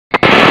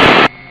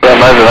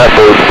eyes on that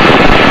boat.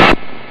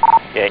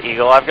 Yeah,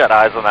 Eagle, I've got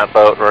eyes on that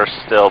boat. We're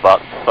still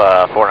about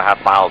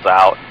 4.5 miles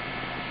out.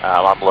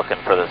 I'm looking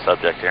for the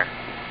subject here.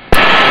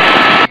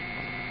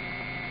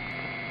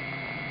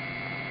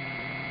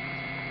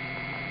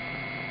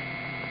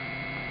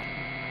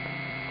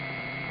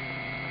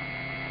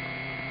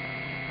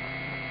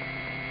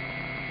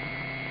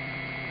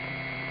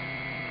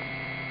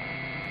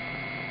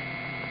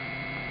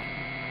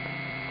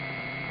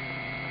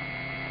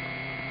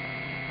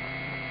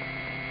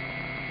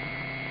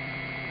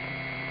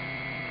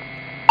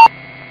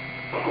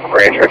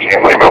 Range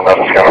 15, Lima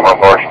 11, Skyline on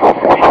board.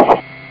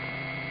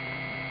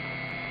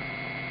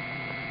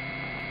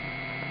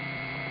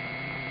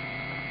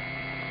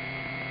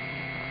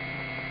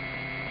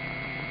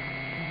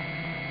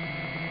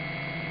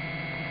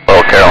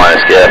 Oh,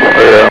 Carolina's good.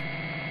 Yeah.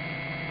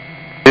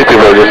 These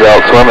people are just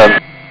out swimming.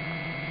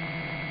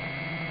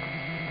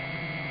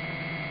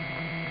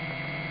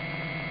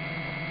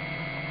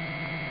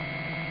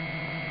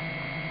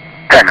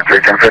 Tango 3,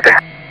 1050.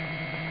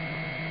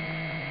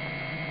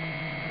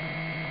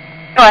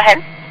 Go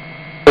ahead.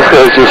 This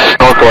guy's just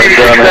snorkeling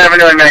down there.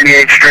 Avenue and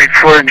 98 Street,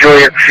 Florida,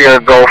 Juliet, Sierra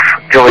Gulf,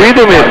 Juliet. Will you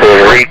do me a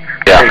favor?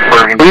 Yeah.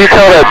 Will you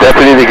tell that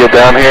deputy to get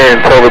down here and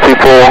tell the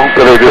people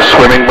that are just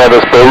swimming by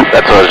this boat?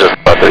 That's what I was just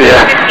about to do.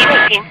 Yeah.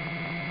 1518.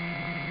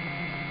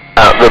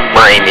 The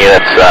Marine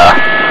units are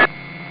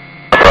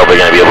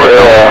probably going to be able to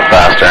go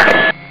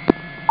faster.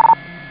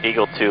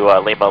 Eagle to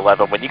Lima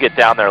 11. When you get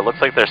down there, it looks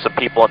like there's some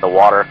people in the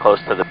water close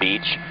to the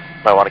beach.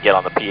 You might want to get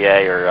on the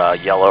PA or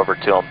yell over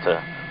to them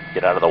to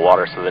get out of the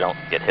water so they don't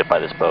get hit by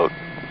this boat.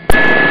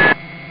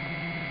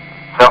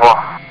 Several.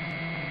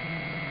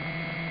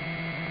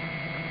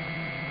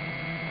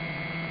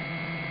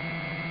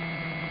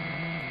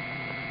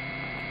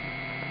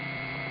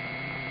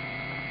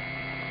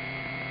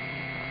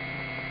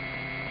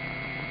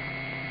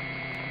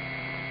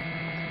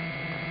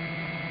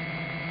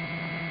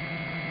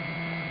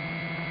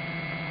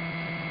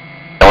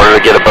 In order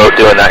to get a boat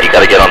doing that, you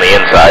got to get on the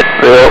inside.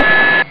 Yep.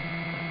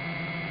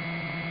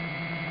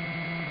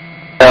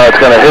 Now it's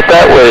going to hit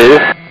that wave.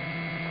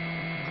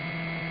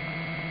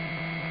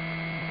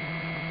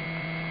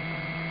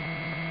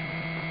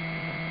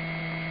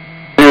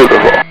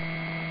 Beautiful.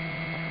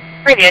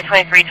 Radio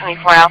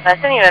 2324 Alpha,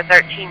 sending you a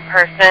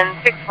 13-person,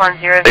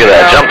 6100. Look at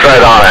that, jumped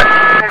right on it.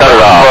 Cut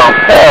it off.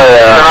 Hell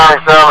yeah.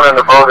 7 and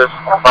the boat is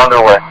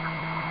underway.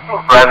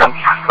 Brandon,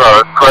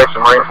 Christ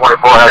and Marine 24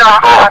 has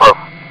control of the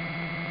boat.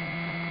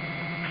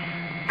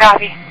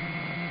 Copy.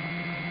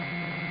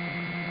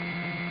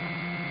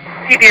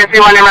 CPS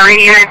 1 and Marine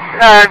units,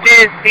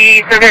 due to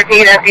the subject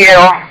need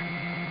SEO.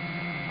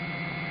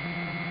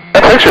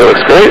 That picture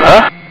looks great,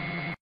 huh?